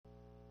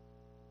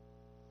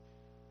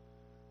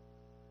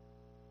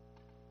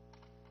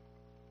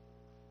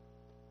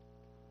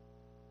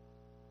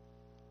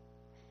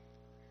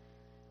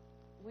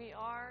We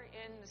are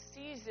in the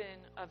season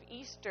of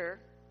Easter,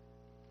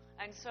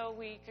 and so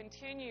we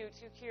continue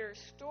to hear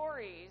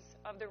stories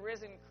of the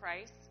risen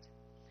Christ.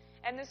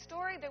 And the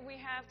story that we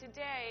have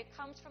today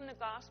comes from the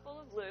Gospel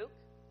of Luke,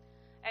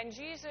 and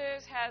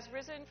Jesus has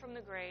risen from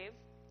the grave.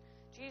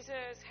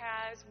 Jesus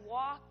has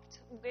walked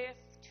with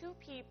two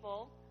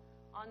people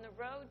on the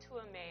road to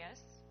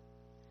Emmaus,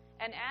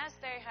 and as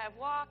they have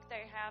walked,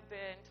 they have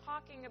been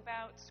talking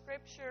about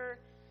Scripture,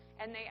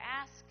 and they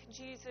ask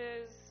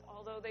Jesus,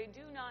 although they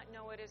do not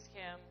know it is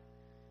him,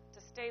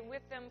 to stay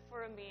with them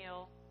for a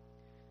meal.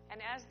 And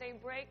as they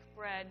break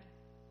bread,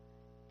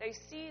 they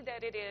see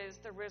that it is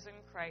the risen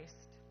Christ,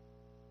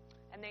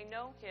 and they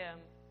know him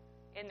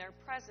in their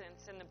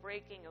presence in the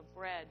breaking of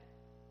bread.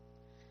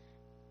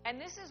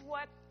 And this is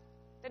what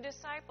the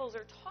disciples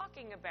are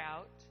talking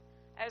about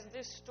as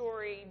this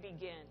story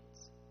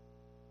begins.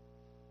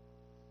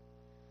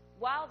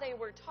 While they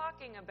were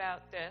talking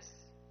about this,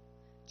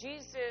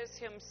 Jesus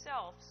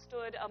himself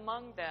stood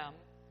among them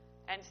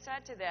and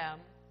said to them,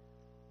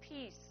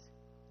 "Peace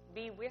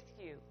be with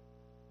you."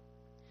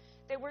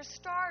 They were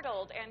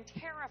startled and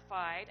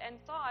terrified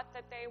and thought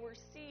that they were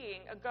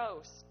seeing a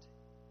ghost.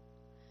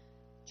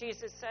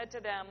 Jesus said to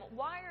them,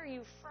 "Why are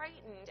you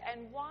frightened,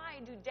 and why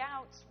do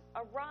doubts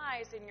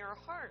arise in your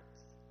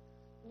hearts?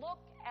 Look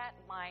at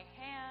my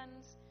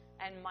hands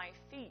and my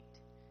feet.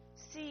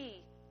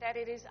 See that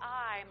it is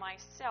I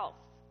myself.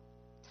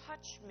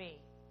 Touch me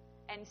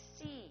and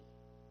see.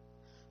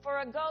 For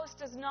a ghost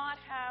does not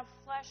have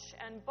flesh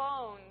and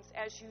bones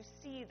as you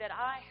see that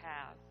I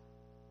have."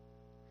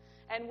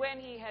 And when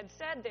he had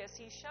said this,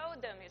 he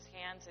showed them his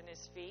hands and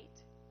his feet.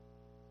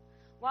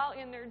 While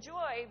in their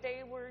joy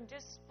they were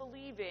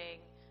disbelieving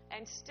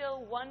and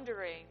still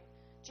wondering,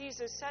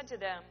 Jesus said to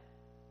them,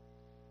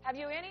 "Have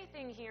you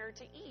anything here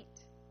to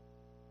eat?"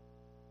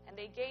 And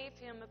they gave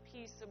him a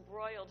piece of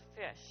broiled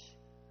fish,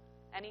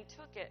 and he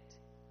took it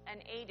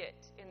and ate it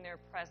in their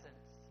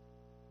presence.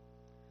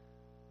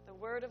 The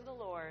word of the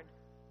Lord.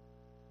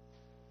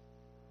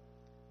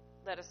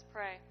 Let us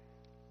pray.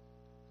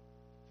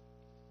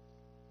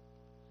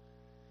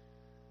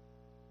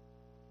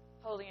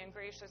 Holy and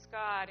gracious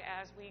God,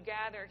 as we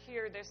gather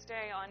here this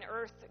day on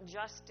Earth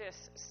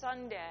Justice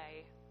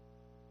Sunday,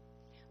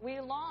 we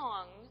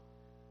long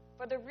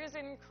for the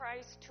risen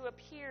Christ to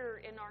appear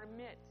in our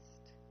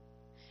midst.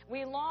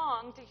 We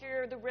long to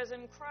hear the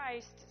risen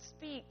Christ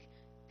speak,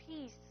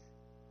 "Peace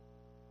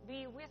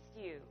be with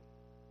you."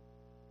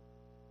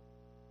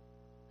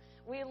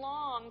 We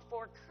long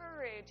for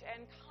courage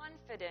and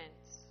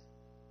confidence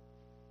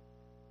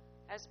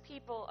as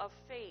people of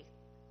faith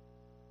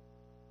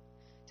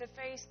to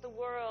face the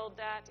world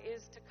that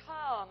is to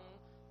come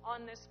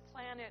on this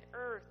planet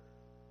Earth,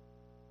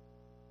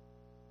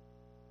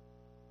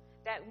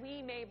 that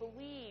we may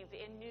believe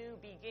in new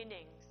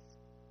beginnings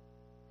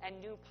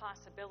and new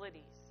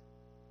possibilities.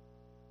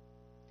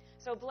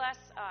 So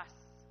bless us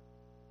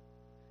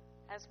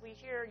as we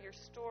hear your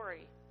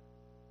story,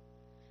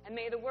 and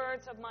may the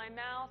words of my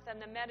mouth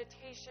and the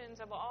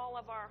meditations of all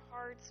of our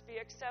hearts be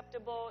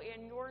acceptable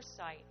in your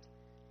sight,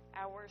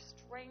 our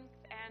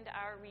strength and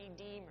our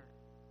Redeemer.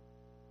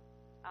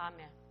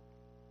 Amen.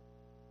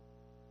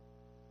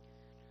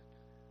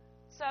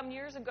 Some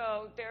years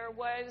ago, there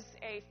was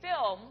a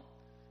film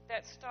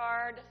that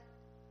starred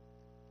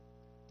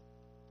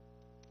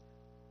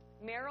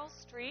Meryl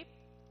Streep,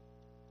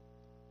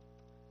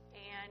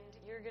 and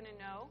you're going to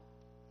know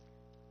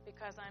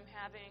because I'm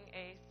having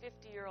a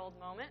 50-year-old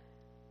moment,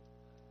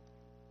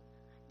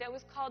 that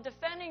was called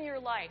Defending Your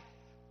Life.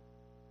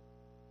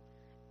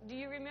 Do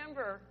you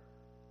remember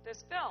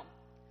this film?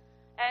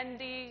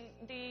 And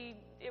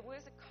it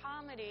was a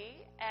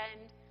comedy,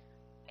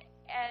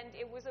 and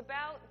it was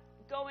about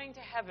going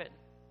to heaven.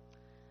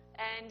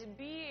 And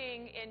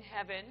being in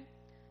heaven,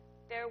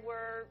 there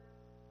were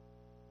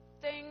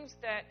things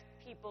that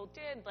people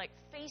did, like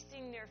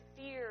facing their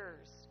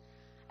fears.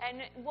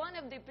 And one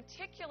of the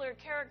particular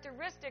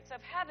characteristics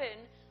of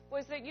heaven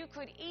was that you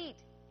could eat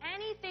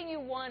anything you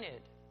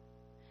wanted,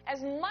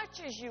 as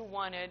much as you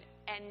wanted,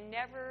 and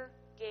never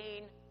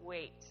gain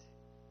weight.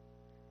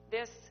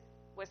 This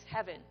was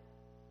heaven.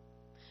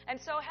 And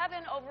so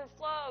heaven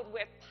overflowed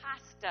with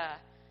pasta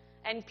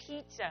and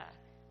pizza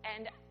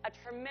and a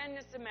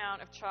tremendous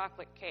amount of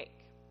chocolate cake.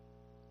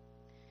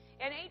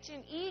 In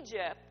ancient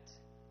Egypt,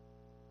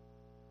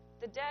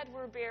 the dead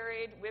were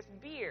buried with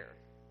beer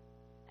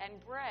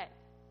and bread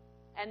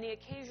and the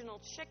occasional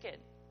chicken,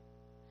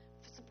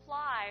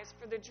 supplies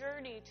for the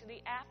journey to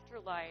the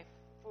afterlife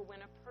for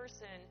when a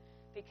person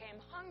became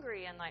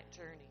hungry in that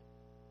journey.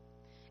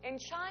 In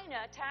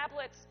China,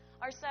 tablets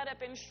are set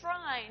up in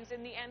shrines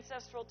in the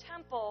ancestral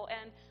temple,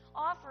 and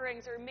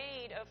offerings are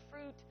made of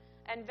fruit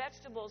and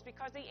vegetables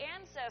because the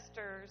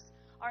ancestors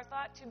are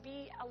thought to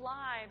be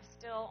alive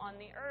still on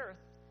the earth,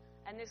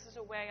 and this is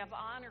a way of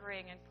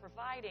honoring and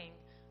providing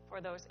for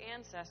those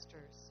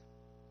ancestors.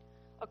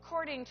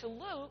 According to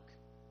Luke,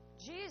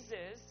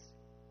 Jesus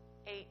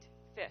ate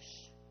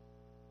fish.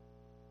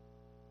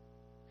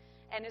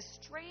 And as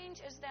strange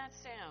as that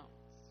sounds,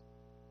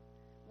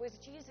 was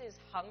Jesus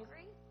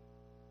hungry?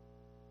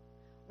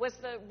 Was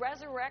the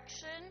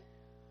resurrection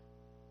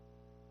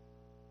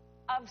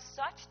of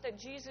such that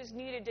Jesus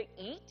needed to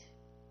eat?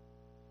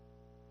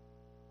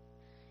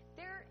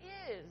 There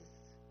is,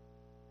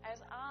 as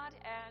odd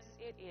as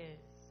it is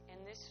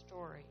in this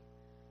story,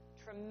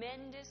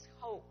 tremendous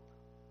hope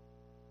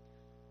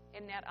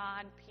in that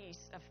odd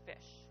piece of fish.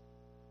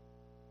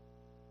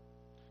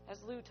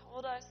 As Lou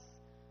told us,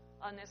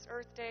 on this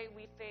Earth Day,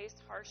 we face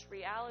harsh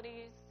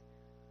realities.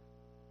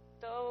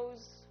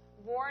 Those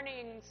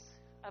warnings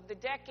of the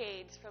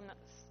decades from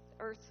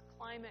Earth's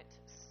climate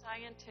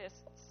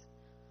scientists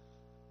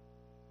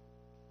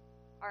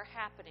are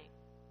happening.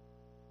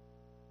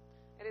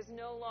 It is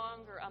no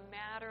longer a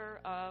matter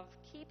of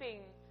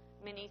keeping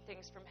many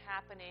things from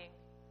happening.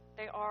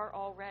 They are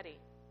already.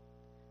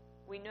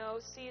 We know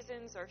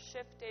seasons are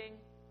shifting.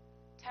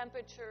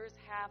 Temperatures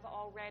have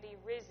already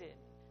risen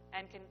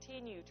and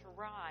continue to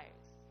rise.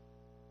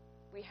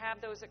 We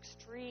have those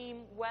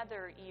extreme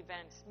weather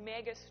events,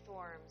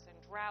 megastorms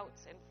and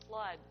droughts and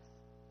floods.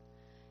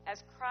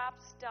 As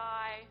crops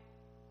die,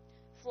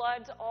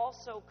 floods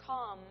also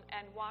come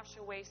and wash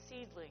away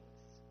seedlings.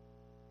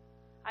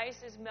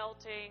 Ice is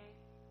melting.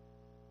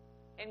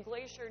 In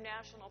Glacier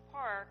National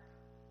Park,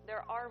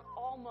 there are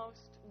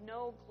almost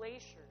no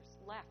glaciers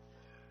left.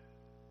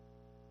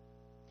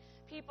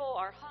 People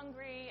are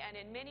hungry, and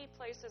in many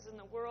places in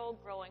the world,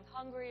 growing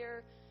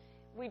hungrier.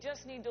 We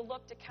just need to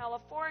look to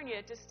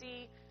California to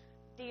see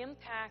the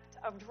impact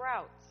of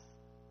droughts.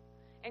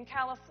 In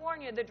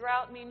California, the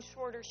drought means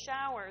shorter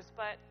showers,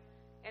 but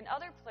in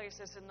other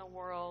places in the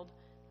world,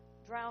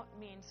 drought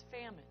means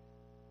famine.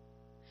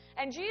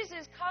 And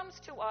Jesus comes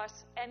to us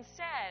and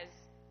says,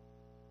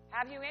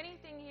 "Have you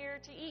anything here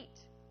to eat?"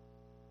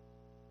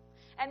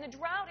 And the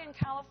drought in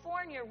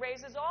California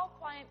raises all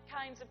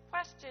kinds of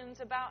questions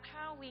about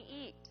how we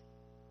eat.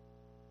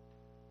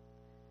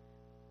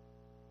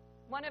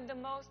 One of the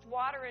most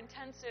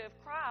water-intensive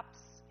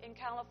crops in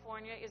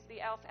California is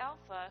the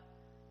alfalfa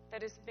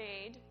that is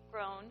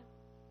grown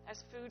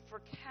as food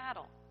for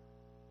cattle.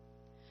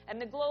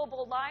 And the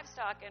global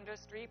livestock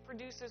industry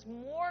produces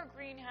more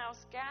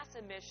greenhouse gas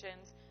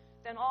emissions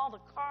than all the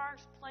cars,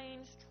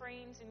 planes,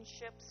 trains, and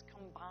ships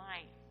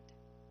combined.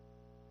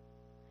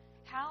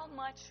 How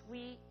much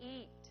we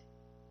eat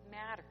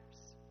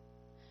matters.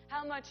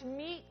 How much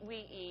meat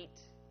we eat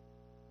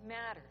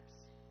matters.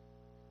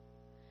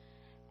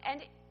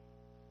 And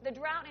the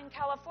drought in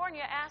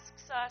California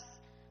asks us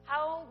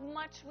how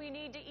much we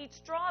need to eat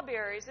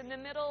strawberries in the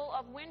middle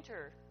of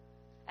winter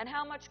and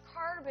how much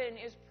carbon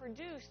is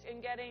produced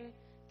in getting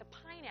the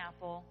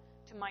pineapple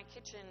to my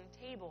kitchen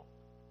table.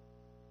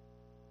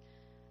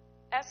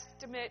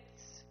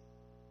 Estimates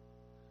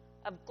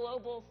of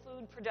global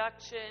food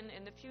production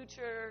in the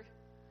future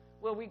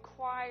will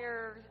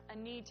require a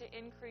need to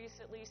increase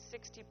at least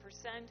 60%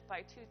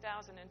 by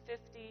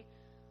 2050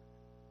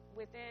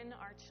 within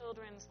our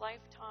children's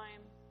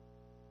lifetime.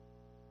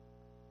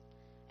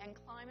 And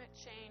climate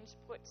change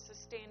puts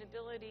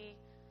sustainability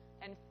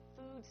and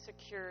food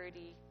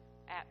security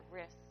at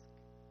risk.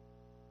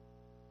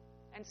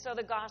 And so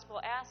the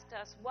gospel asked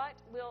us, what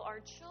will our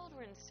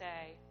children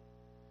say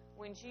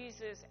when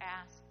Jesus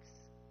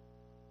asks,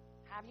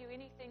 "Have you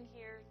anything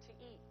here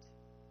to eat?"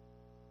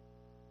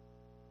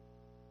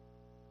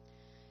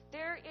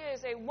 There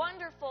is a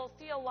wonderful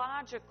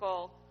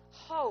theological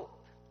hope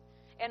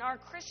in our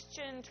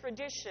Christian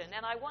tradition,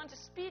 and I want to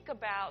speak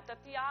about the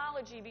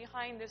theology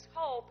behind this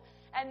hope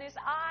and this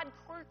odd,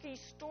 quirky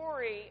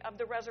story of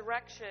the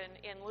resurrection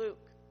in Luke.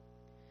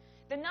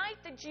 The night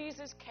that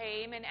Jesus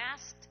came and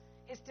asked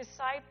his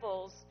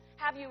disciples,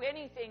 "Have you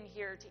anything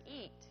here to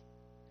eat?"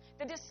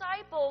 the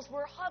disciples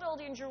were huddled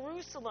in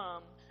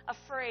Jerusalem,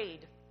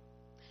 afraid.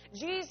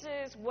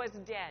 Jesus was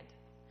dead.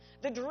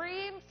 The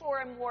dream for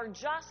a more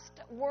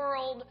just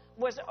world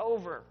was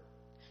over.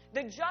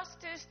 The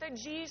justice that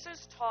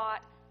Jesus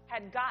taught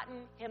had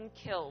gotten him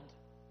killed.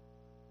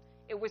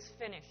 It was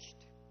finished.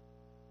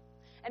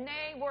 And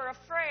they were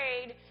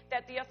afraid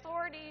that the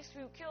authorities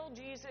who killed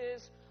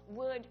Jesus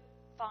would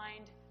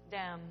find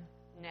them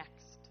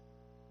next.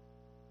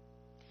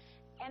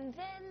 And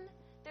then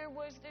there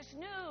was this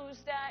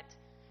news that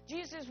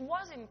Jesus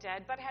wasn't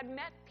dead but had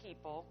met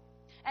people.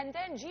 And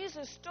then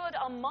Jesus stood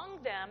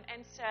among them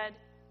and said,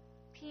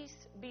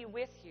 "Peace be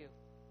with you."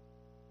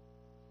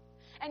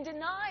 And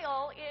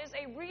denial is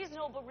a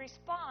reasonable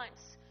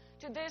response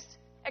to this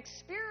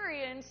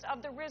experience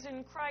of the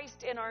risen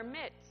Christ in our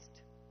midst.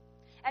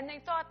 And they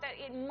thought that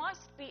it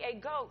must be a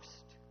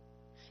ghost,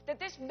 that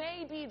this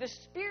may be the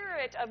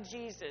spirit of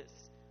Jesus,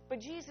 but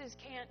Jesus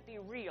can't be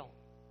real.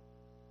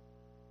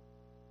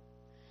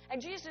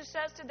 And Jesus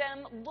says to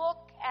them,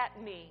 "Look at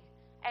me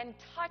and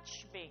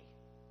touch me.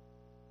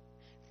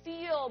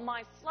 Feel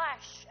my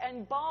flesh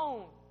and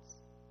bones."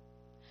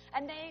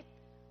 And they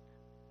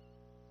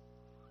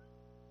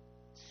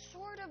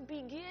sort of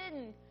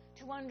begin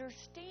to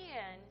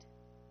understand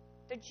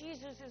that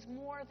Jesus is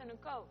more than a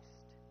ghost.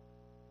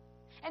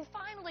 And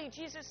finally,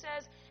 Jesus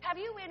says, "Have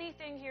you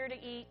anything here to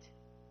eat?"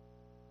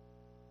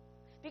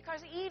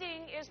 Because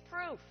eating is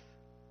proof.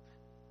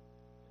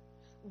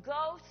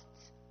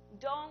 Ghosts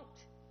don't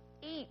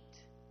eat.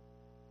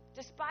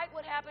 Despite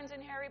what happens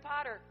in Harry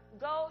Potter,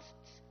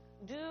 ghosts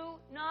do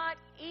not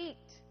eat.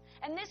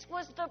 And this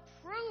was the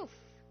proof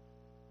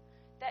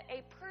that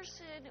a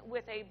person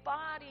with a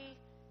body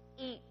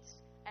eats,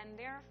 and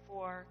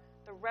therefore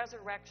the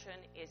resurrection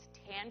is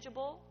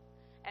tangible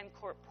and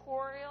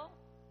corporeal,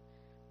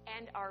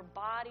 and our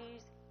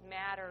bodies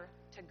matter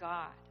to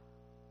God.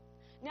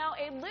 Now,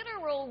 a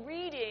literal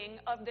reading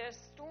of this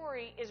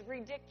story is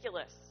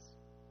ridiculous.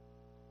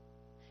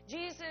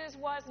 Jesus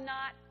was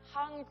not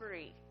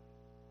hungry.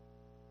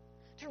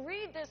 To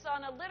read this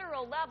on a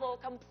literal level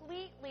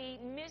completely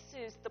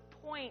misses the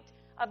point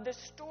of the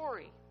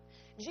story.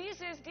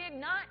 Jesus did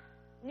not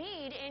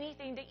need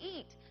anything to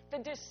eat. The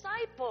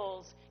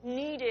disciples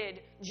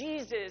needed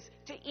Jesus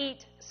to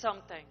eat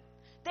something.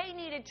 They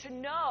needed to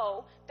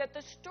know that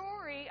the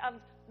story of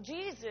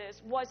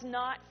Jesus was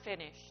not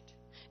finished.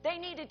 They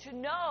needed to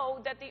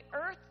know that the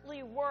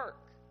earthly work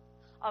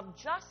of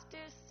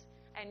justice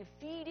and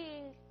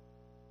feeding,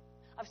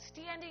 of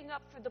standing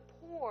up for the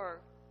poor,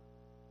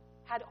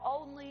 had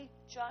only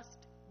just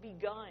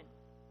begun.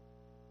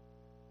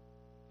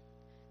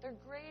 The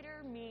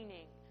greater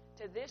meaning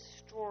to this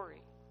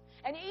story,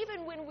 and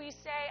even when we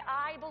say,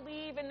 I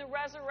believe in the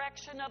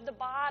resurrection of the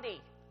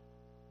body,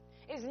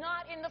 is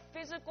not in the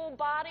physical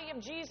body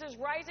of Jesus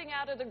rising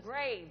out of the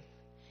grave.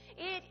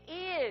 It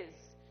is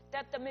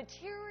that the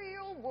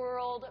material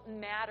world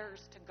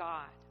matters to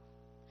God.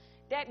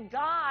 That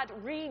God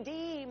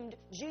redeemed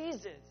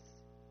Jesus.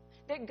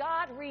 That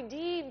God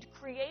redeemed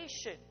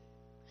creation.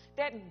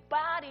 That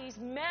bodies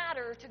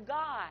matter to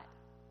God.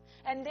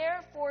 And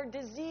therefore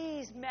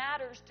disease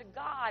matters to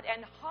God,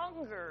 and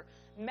hunger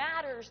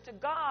matters to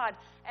God,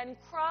 and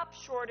crop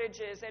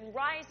shortages and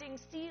rising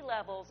sea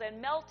levels and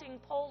melting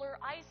polar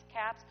ice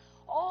caps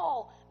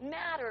all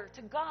matter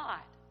to God.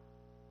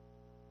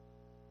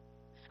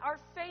 Our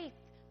faith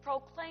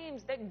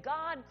proclaims that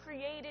God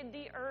created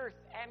the earth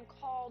and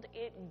called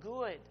it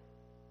good,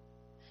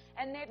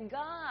 and that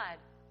God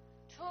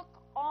took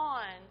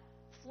on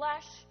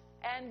flesh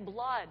and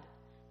blood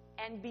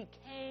and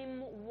became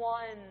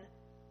one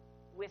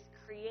with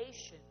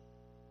creation.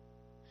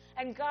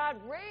 And God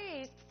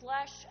raised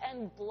flesh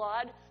and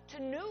blood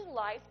to new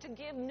life, to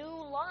give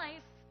new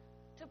life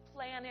to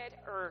planet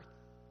Earth.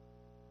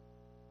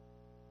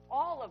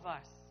 All of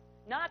us,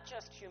 not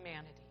just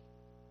humanity,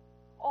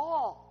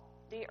 all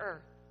the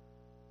earth.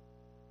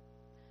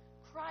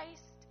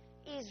 Christ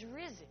is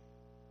risen.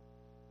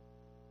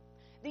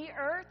 The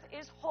earth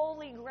is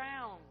holy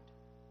ground.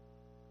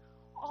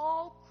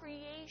 All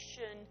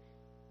creation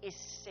is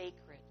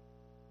sacred.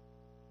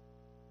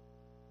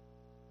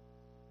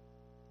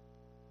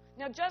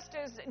 Now, just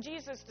as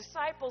Jesus'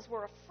 disciples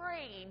were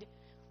afraid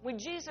when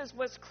Jesus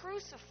was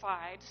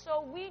crucified,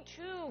 so we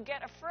too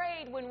get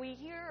afraid when we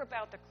hear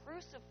about the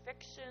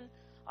crucifixion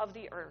of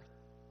the earth.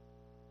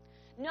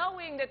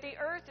 Knowing that the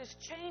earth is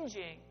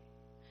changing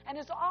and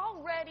has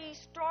already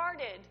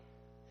started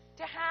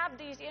to have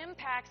these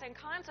impacts and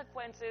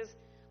consequences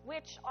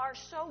which are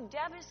so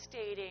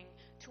devastating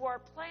to our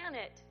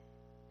planet,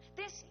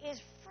 this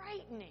is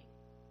frightening.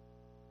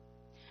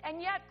 And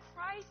yet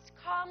Christ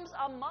comes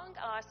among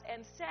us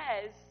and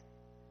says,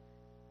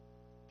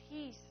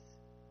 peace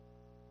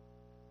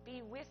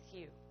be with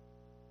you.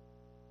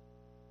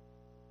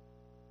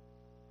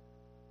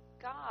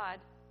 God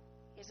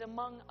is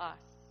among us.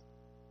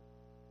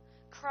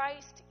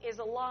 Christ is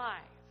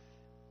alive.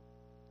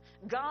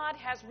 God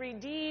has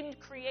redeemed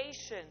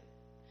creation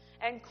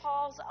and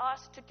calls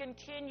us to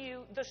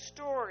continue the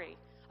story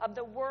of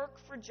the work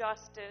for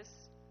justice.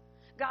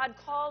 God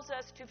calls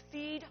us to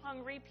feed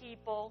hungry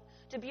people,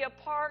 to be a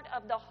part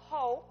of the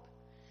hope,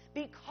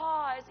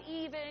 because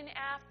even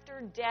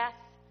after death,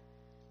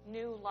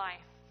 new life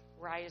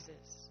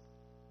rises.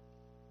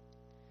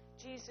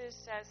 Jesus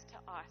says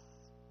to us,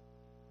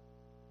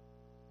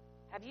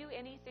 have you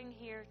anything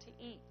here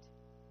to eat?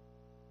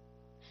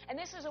 And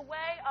this is a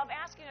way of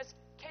asking us,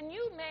 can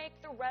you make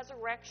the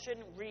resurrection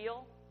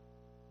real?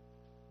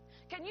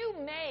 Can you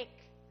make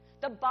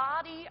the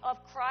body of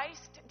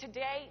Christ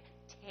today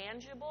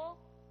tangible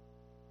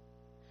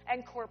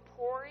and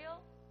corporeal?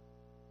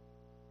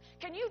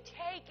 Can you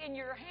take in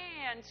your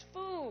hands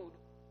food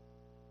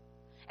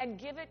and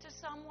give it to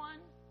someone?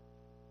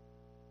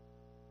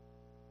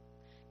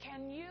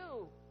 Can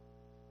you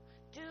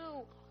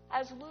do,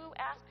 as Lou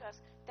asked us,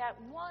 that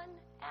one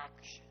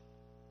action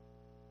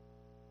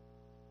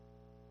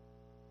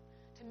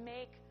to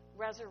make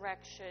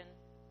resurrection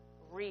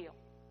real?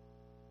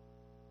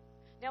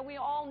 Now, we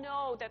all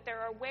know that there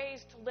are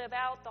ways to live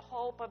out the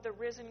hope of the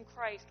risen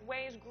Christ,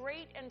 ways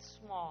great and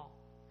small.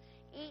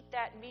 Eat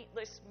that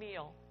meatless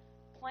meal.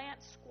 Plant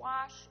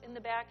squash in the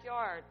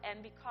backyard.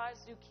 And because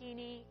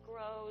zucchini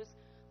grows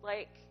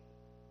like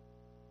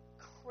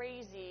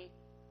crazy,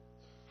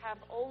 have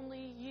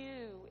only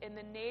you in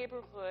the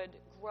neighborhood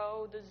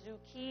grow the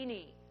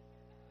zucchini.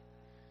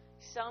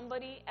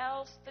 Somebody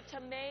else the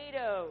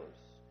tomatoes.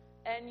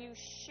 And you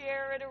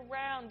share it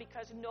around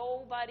because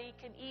nobody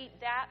can eat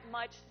that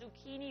much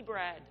zucchini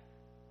bread.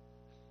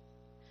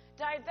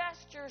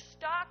 Divest your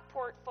stock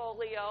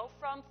portfolio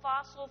from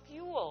fossil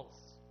fuels.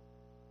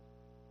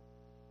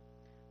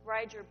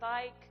 Ride your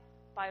bike,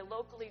 buy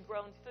locally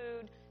grown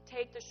food,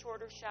 take the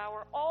shorter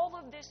shower. All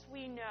of this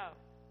we know.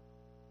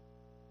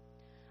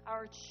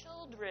 Our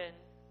children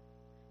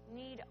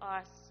need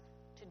us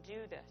to do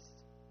this.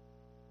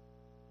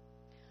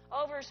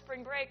 Over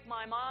spring break,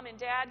 my mom and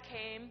dad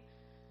came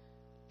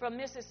from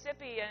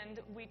Mississippi, and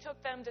we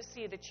took them to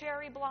see the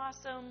cherry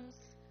blossoms.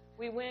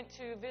 We went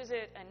to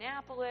visit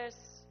Annapolis.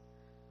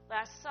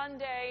 Last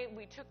Sunday,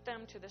 we took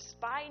them to the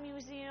Spy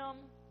Museum.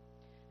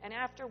 And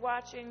after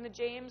watching the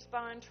James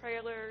Bond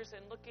trailers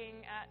and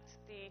looking at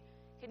the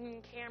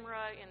hidden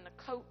camera in the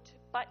coat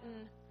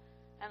button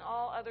and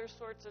all other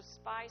sorts of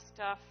spy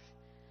stuff,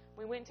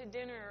 we went to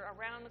dinner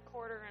around the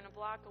corner and a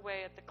block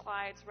away at the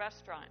Clyde's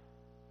restaurant.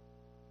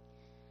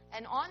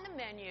 And on the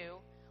menu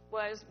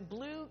was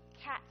blue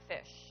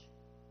catfish.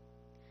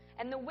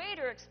 And the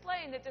waiter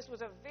explained that this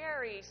was a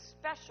very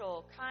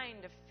special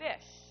kind of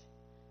fish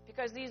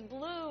because these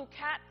blue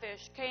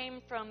catfish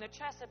came from the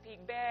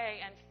Chesapeake Bay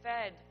and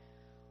fed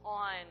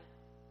on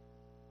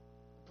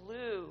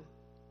blue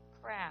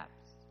crabs.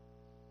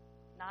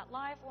 Not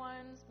live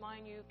ones,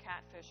 mind you,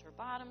 catfish are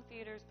bottom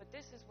feeders, but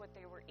this is what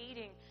they were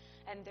eating,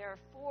 and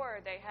therefore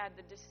they had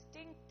the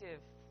distinctive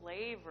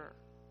flavor.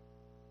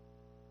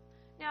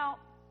 Now,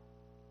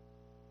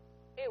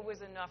 it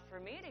was enough for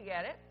me to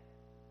get it,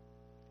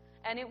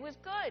 and it was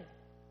good.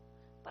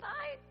 But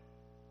I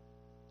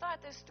thought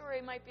this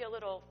story might be a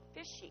little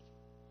fishy.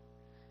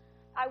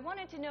 I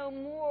wanted to know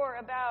more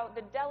about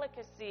the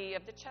delicacy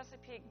of the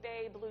Chesapeake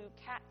Bay blue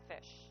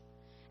catfish.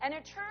 And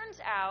it turns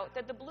out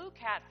that the blue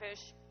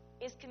catfish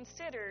is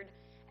considered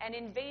an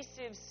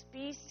invasive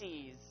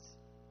species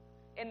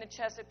in the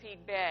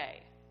Chesapeake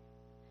Bay.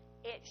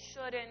 It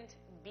shouldn't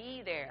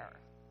be there.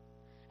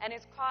 And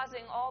it's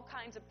causing all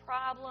kinds of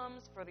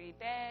problems for the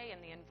bay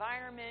and the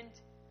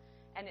environment,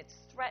 and it's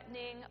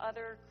threatening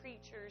other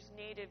creatures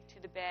native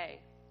to the bay.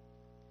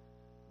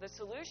 The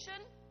solution?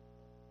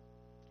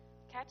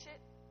 Catch it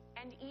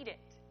and eat it.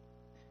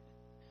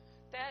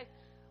 The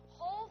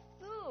Whole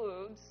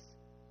Foods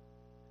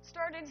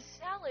started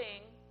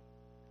selling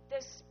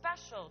this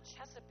special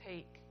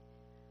Chesapeake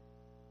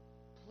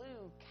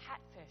blue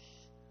catfish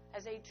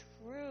as a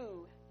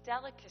true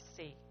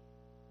delicacy.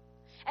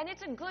 And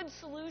it's a good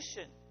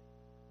solution.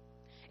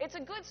 It's a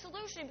good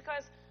solution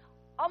because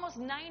almost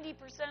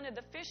 90% of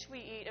the fish we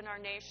eat in our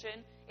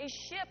nation is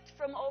shipped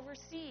from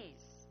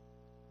overseas.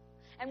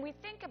 And we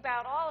think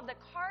about all of the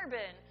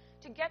carbon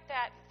to get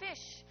that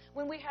fish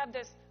when we have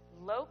this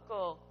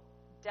local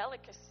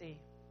delicacy.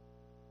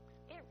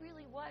 It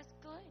really was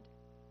good.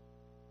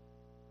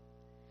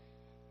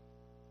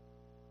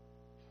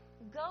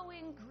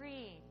 Going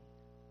green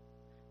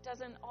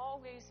doesn't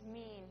always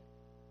mean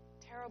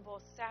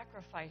terrible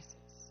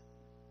sacrifices,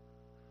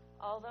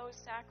 although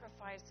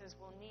sacrifices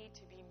will need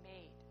to be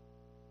made.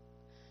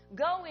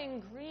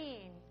 Going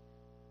green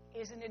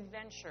is an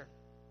adventure.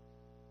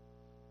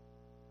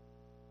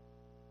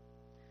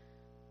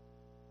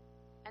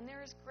 And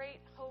there is great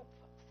hope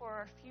for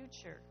our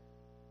future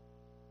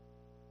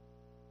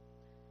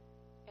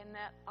in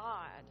that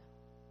odd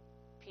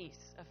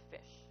piece of fish.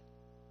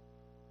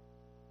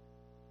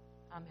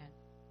 Amen.